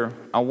year,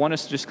 I want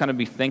us to just kind of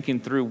be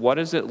thinking through, what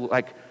is it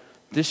like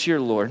this year,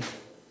 Lord?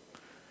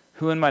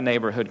 Who in my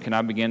neighborhood can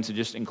I begin to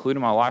just include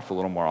in my life a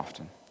little more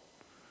often?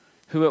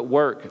 Who at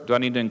work do I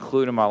need to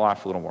include in my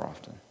life a little more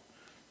often?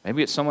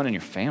 Maybe it's someone in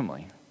your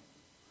family.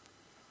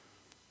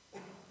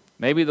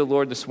 Maybe the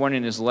Lord this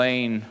morning is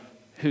laying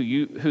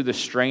who the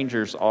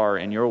strangers are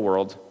in your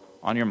world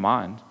on your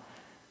mind,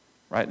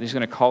 right? He's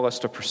going to call us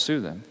to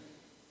pursue them.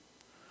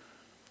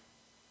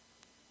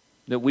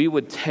 That we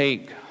would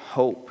take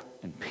hope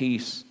and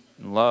peace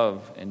and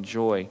love and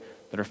joy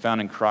that are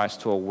found in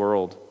Christ to a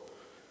world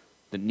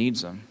that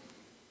needs them.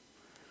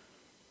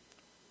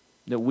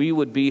 That we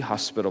would be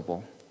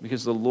hospitable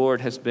because the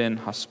Lord has been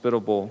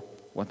hospitable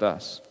with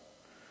us.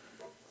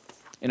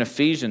 In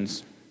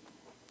Ephesians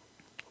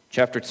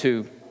chapter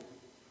 2,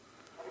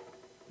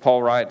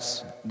 Paul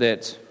writes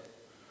that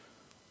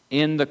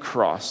in the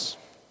cross,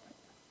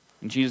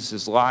 in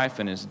Jesus' life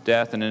and his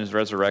death and in his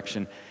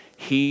resurrection,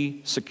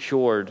 he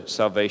secured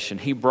salvation.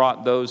 He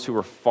brought those who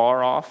were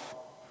far off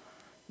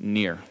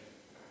near,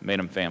 made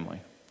them family.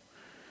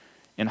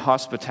 In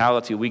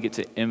hospitality, we get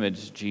to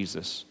image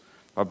Jesus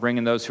by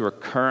bringing those who are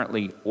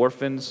currently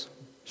orphans,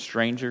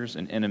 strangers,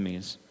 and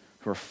enemies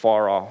who are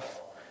far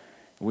off.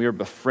 We are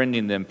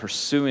befriending them,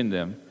 pursuing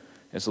them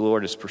as the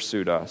Lord has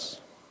pursued us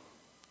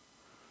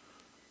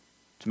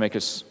to make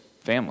us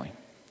family.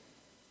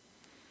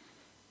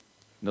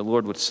 The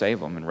Lord would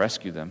save them and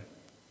rescue them.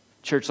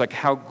 Church, like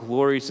how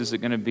glorious is it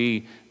going to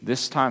be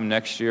this time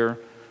next year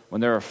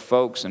when there are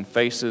folks and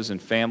faces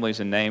and families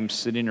and names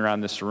sitting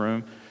around this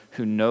room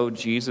who know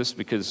Jesus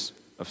because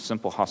of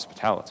simple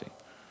hospitality.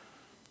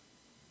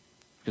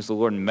 Because the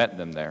Lord met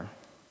them there.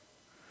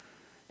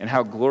 And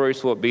how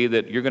glorious will it be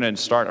that you're going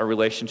to start a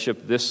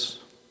relationship this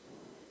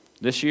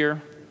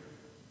year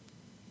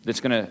that's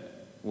going to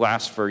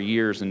last for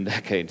years and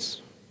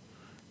decades.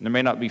 And there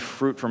may not be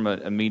fruit from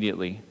it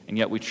immediately, and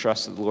yet we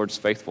trust that the Lord's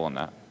faithful in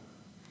that.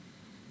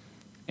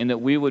 And that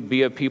we would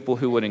be a people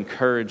who would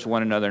encourage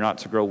one another not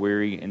to grow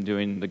weary in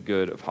doing the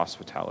good of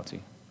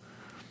hospitality.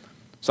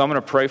 So I'm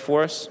going to pray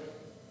for us.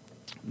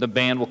 The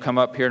band will come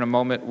up here in a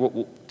moment.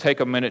 We'll take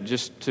a minute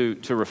just to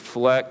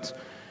reflect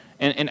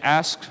and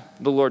ask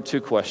the Lord two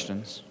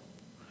questions.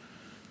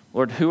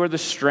 Lord, who are the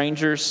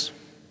strangers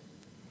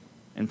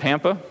in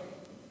Pampa?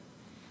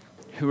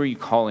 Who are you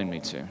calling me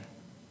to?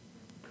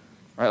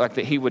 Right, like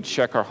that he would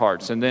check our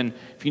hearts. And then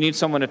if you need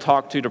someone to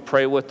talk to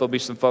pray with, there'll be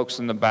some folks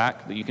in the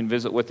back that you can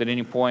visit with at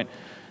any point.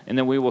 And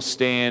then we will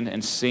stand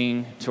and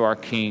sing to our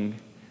King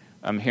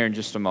here in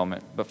just a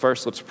moment. But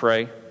first, let's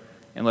pray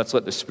and let's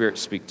let the Spirit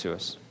speak to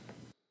us.